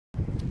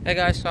Hey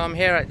guys, so I'm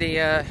here at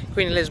the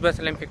Queen Elizabeth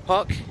Olympic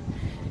Park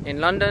in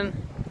London.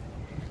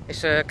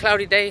 It's a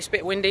cloudy day, it's a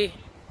bit windy,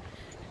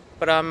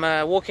 but I'm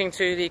walking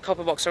to the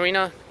Copper Box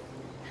Arena.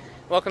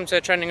 Welcome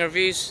to Trending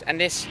Reviews, and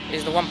this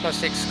is the OnePlus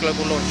 6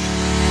 global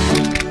launch.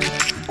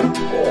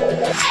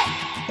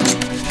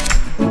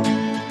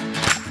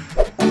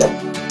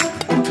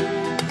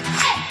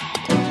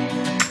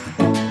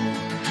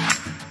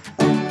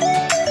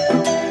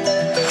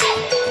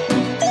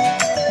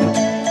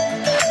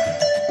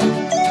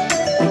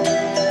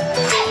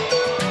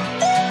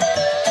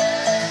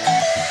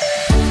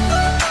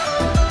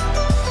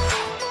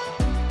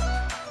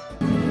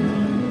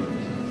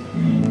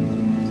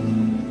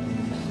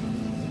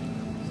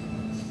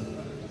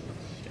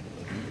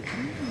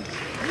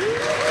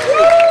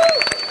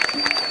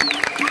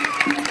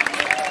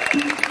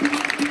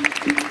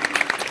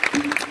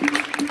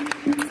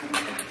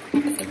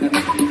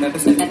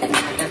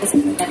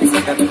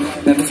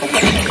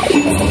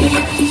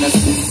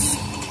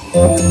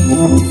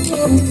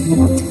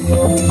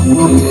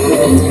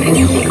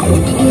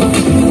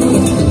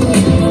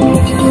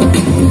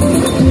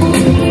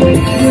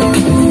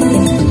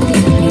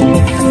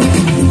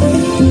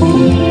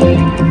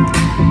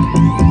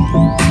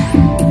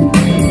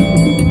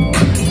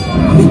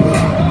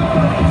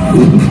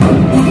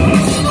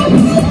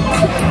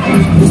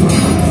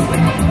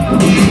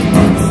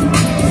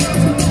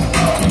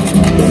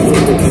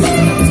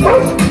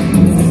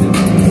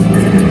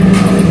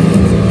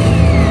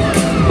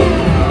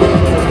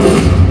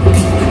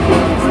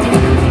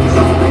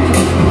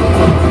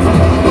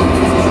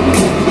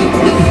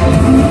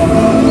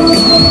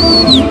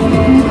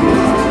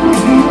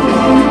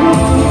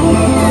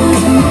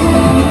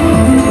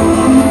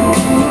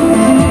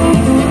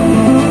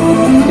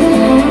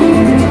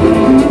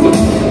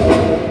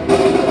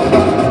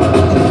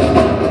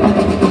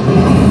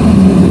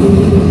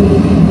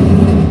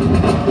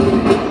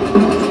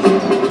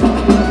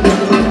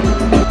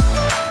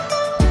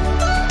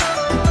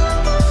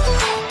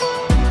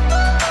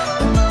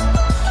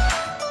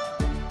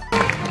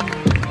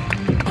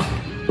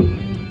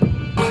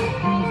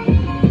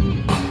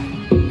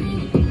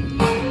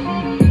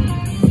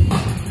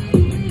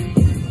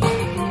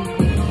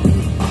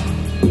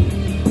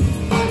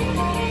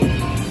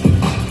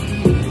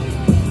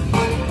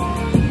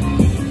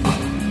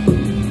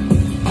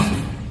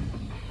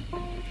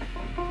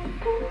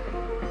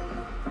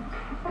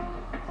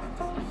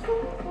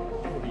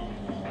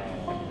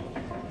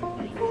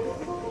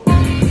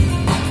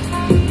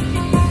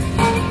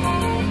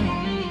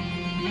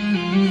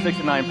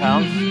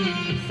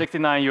 £69,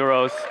 69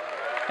 euros,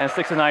 and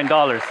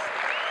 $69.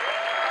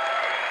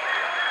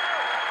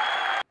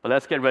 But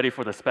let's get ready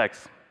for the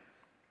specs.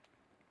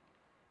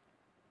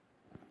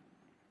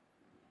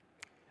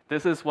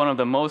 This is one of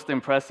the most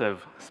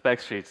impressive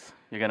spec sheets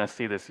you're going to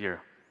see this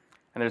year.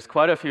 And there's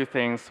quite a few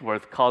things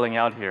worth calling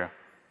out here.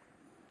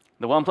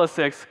 The OnePlus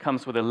 6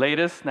 comes with the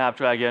latest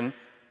Snapdragon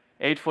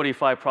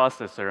 845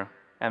 processor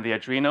and the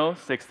Adreno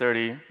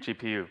 630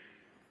 GPU.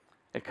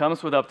 It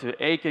comes with up to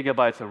 8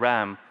 gigabytes of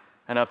RAM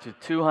and up to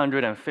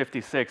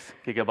 256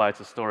 gigabytes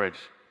of storage.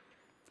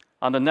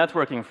 On the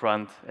networking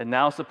front, it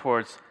now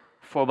supports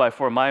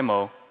 4x4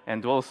 MIMO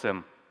and dual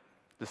SIM.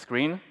 The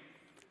screen,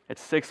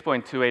 it's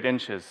 6.28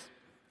 inches,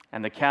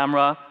 and the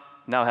camera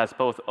now has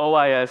both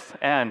OIS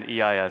and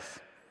EIS.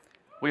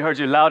 We heard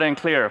you loud and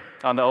clear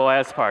on the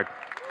OIS part.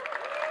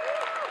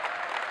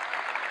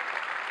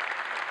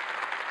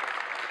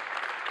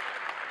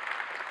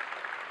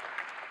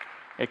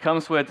 It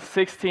comes with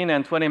 16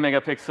 and 20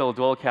 megapixel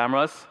dual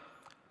cameras,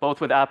 both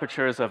with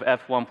apertures of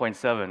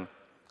f1.7.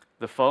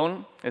 The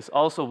phone is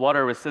also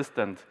water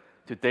resistant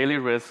to daily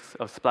risks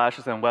of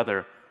splashes and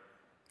weather.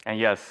 And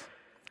yes,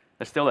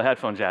 there's still a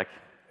headphone jack.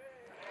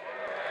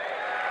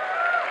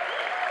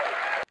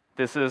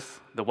 This is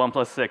the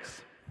OnePlus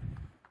 6.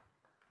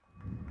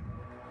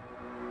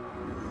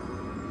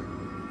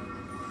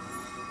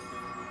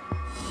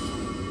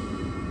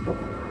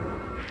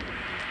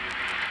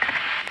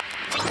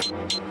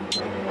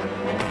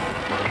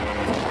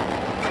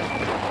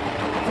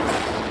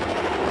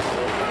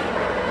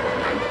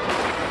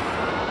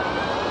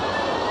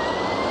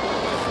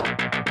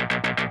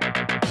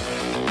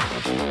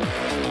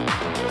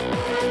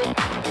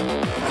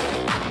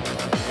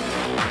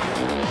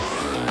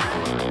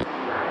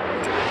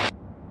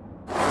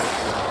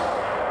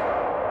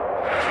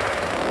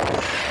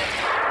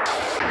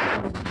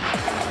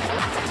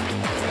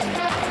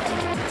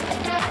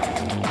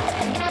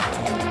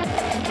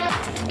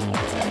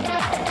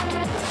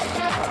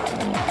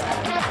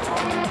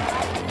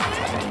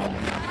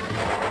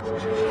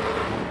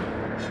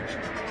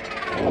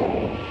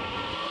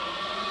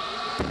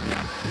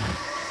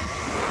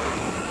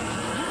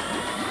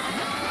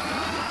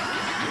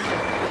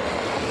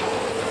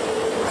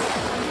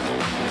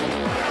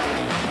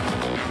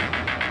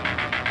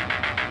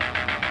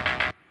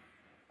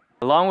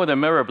 Along with the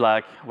Mirror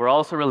Black, we're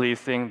also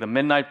releasing the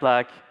Midnight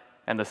Black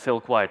and the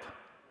Silk White.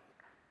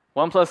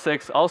 OnePlus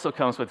 6 also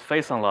comes with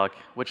Face Unlock,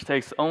 which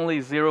takes only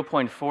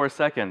 0.4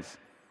 seconds.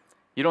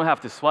 You don't have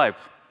to swipe.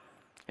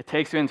 It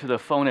takes you into the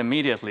phone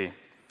immediately,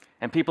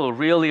 and people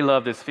really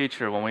love this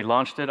feature when we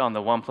launched it on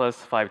the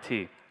OnePlus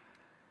 5T.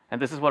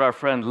 And this is what our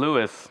friend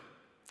Lewis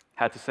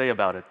had to say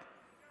about it.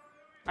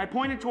 I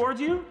pointed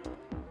towards you,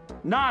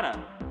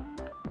 nada.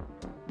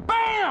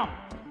 Bam!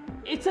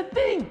 It's a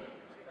thing!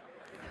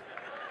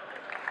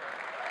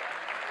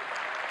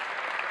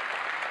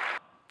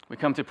 We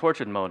come to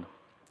portrait mode.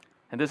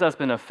 And this has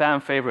been a fan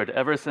favorite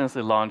ever since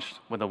it launched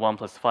with the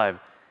OnePlus 5.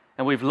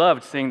 And we've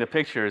loved seeing the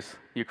pictures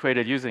you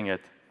created using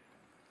it.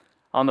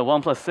 On the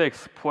OnePlus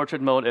 6,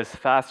 portrait mode is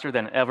faster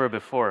than ever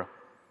before.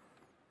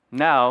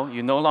 Now,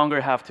 you no longer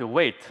have to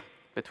wait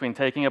between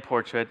taking a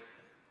portrait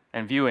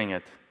and viewing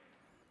it.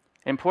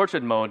 In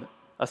portrait mode,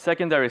 a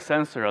secondary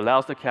sensor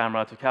allows the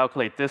camera to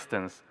calculate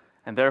distance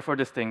and therefore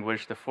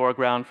distinguish the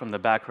foreground from the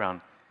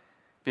background.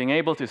 Being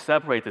able to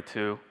separate the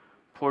two,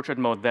 portrait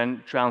mode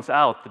then drowns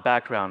out the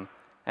background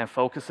and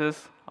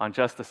focuses on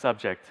just the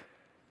subject.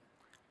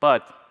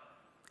 But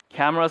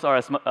cameras are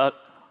as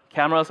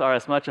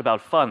much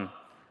about fun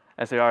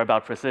as they are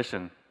about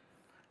precision.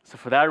 So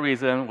for that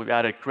reason, we've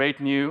added a great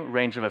new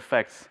range of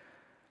effects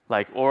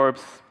like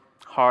orbs,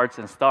 hearts,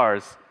 and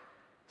stars,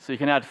 so you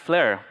can add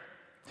flair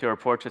to your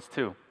portraits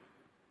too.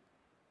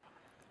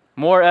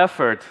 More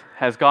effort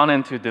has gone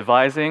into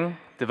devising,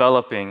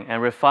 developing,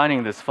 and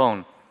refining this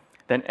phone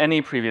than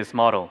any previous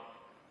model.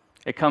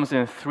 It comes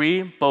in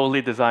 3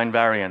 boldly designed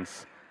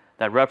variants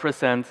that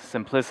represent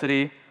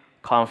simplicity,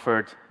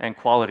 comfort, and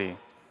quality.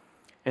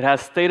 It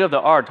has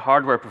state-of-the-art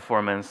hardware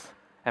performance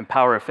and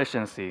power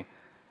efficiency,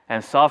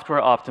 and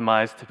software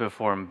optimized to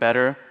perform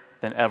better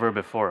than ever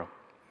before.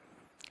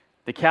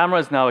 The camera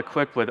is now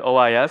equipped with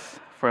OIS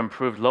for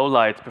improved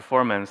low-light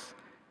performance,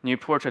 new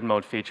portrait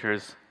mode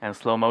features, and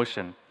slow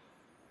motion.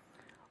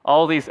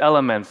 All these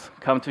elements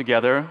come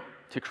together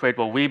to create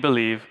what we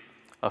believe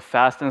a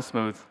fast and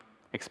smooth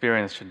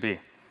experience should be.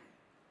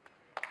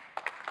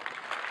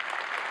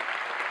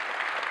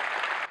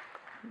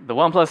 The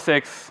OnePlus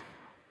 6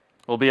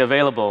 will be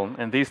available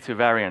in these 2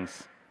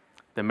 variants,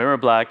 the Mirror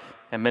Black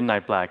and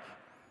Midnight Black,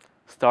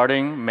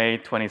 starting May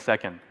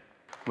 22nd,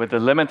 with the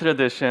limited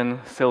edition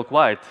Silk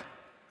White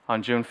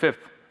on June 5th.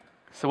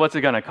 So what's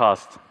it going to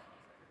cost?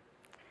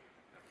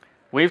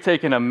 We've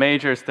taken a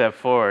major step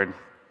forward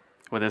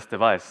with this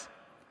device.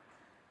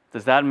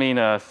 Does that mean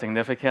a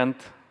significant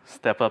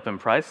step up in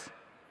price?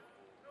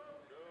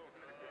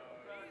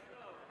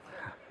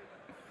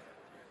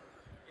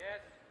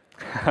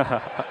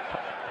 Yes.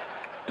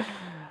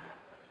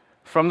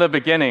 From the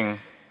beginning,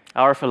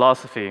 our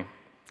philosophy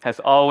has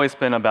always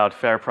been about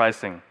fair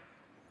pricing,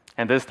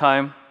 and this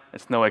time,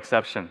 it's no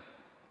exception.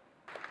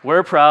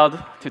 We're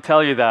proud to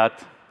tell you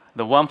that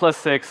the OnePlus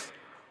 6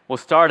 will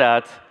start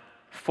at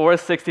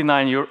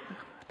 £469,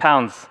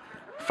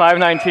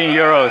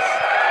 €519,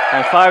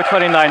 and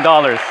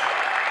 $529.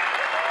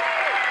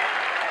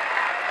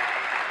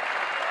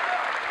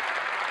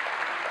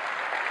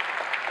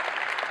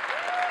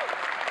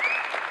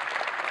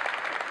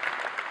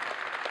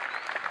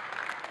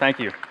 Thank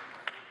you.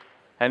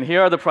 And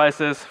here are the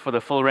prices for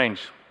the full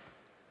range.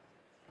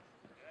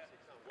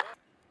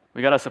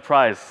 We got a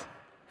surprise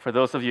for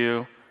those of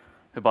you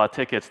who bought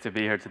tickets to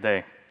be here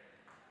today.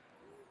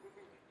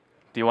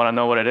 Do you want to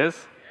know what it is?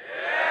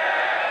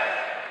 Yes!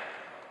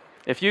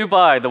 If you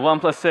buy the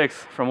OnePlus 6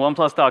 from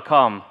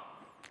OnePlus.com,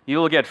 you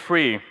will get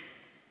free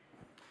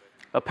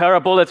a pair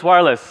of Bullets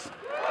Wireless.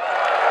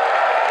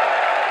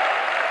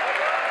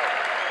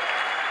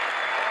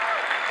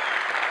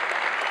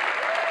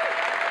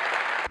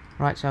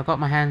 Right, so I've got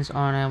my hands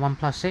on a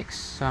OnePlus 6,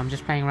 so I'm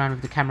just playing around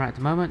with the camera at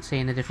the moment,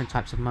 seeing the different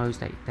types of modes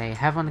that they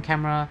have on the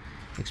camera,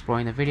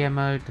 exploring the video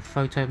mode, the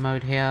photo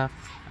mode here,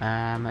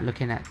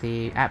 looking at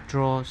the app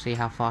drawer, see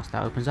how fast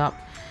that opens up.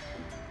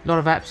 A lot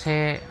of apps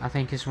here. I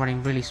think it's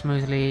running really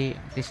smoothly.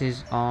 This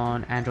is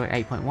on Android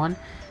 8.1.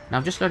 Now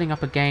I'm just loading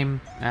up a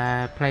game,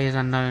 Players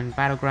Unknown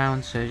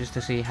Battlegrounds, so just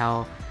to see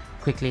how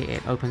quickly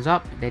it opens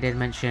up. They did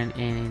mention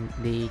in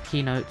the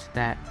keynote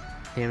that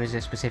there is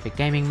a specific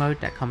gaming mode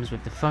that comes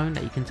with the phone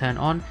that you can turn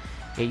on.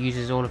 It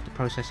uses all of the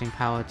processing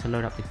power to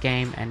load up the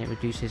game, and it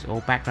reduces all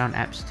background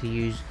apps to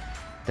use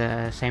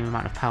the same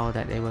amount of power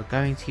that they were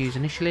going to use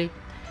initially.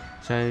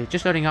 So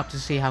just loading up to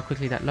see how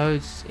quickly that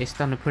loads. It's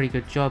done a pretty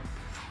good job.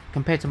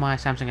 Compared to my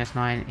Samsung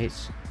S9,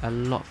 it's a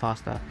lot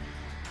faster.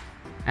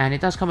 And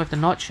it does come with the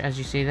notch, as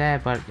you see there,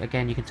 but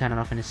again, you can turn it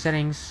off in the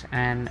settings.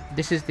 And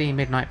this is the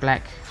Midnight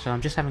Black, so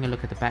I'm just having a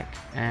look at the back,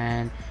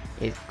 and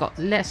it's got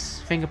less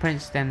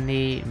fingerprints than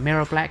the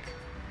Mirror Black,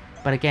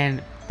 but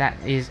again, that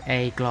is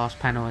a glass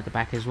panel at the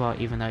back as well,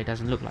 even though it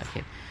doesn't look like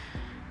it.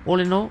 All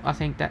in all, I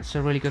think that's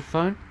a really good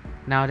phone.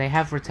 Now, they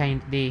have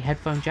retained the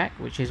headphone jack,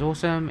 which is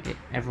awesome.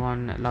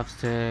 Everyone loves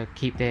to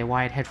keep their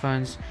wired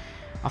headphones.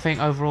 I think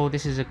overall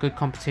this is a good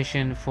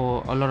competition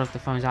for a lot of the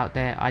phones out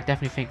there. I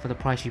definitely think for the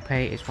price you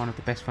pay, it's one of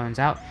the best phones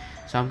out.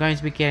 So I'm going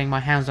to be getting my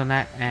hands on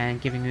that and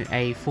giving you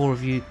a full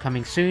review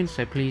coming soon,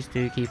 so please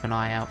do keep an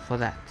eye out for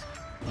that.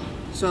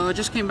 So I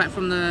just came back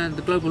from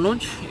the global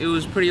launch. It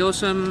was pretty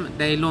awesome.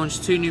 They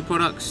launched 2 new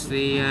products,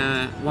 the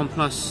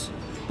OnePlus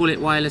Bullet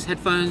Wireless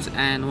headphones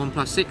and the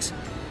OnePlus 6.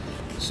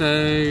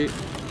 So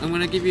I'm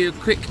going to give you a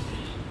quick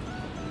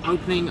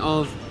opening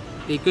of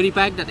the goodie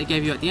bag that they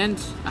gave you at the end.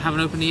 I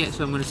haven't opened it yet,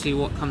 so I'm going to see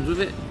what comes with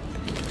it.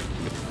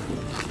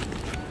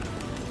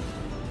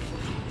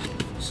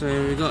 So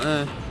we got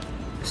a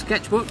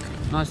sketchbook,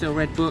 nice little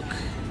red book,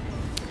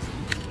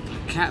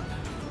 cap,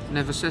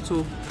 never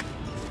settle,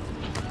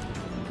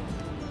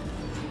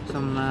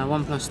 some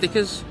OnePlus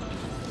stickers,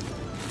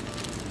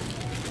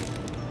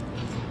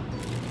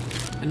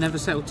 a never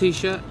settle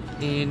t-shirt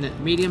in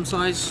medium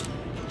size,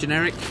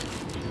 generic,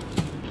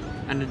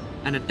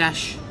 and a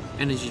Dash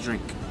energy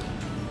drink.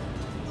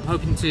 I'm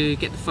hoping to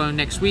get the phone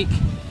next week,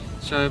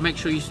 so make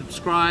sure you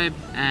subscribe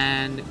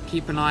and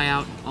keep an eye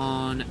out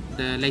on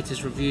the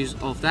latest reviews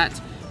of that.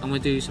 I'm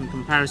going to do some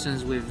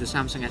comparisons with the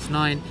Samsung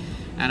S9,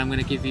 and I'm going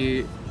to give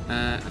you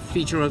a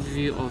feature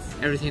overview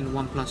of everything the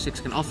OnePlus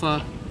 6 can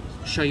offer,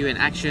 show you in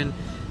action.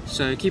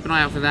 So keep an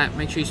eye out for that,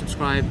 make sure you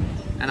subscribe,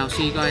 and I'll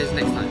see you guys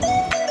next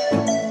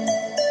time.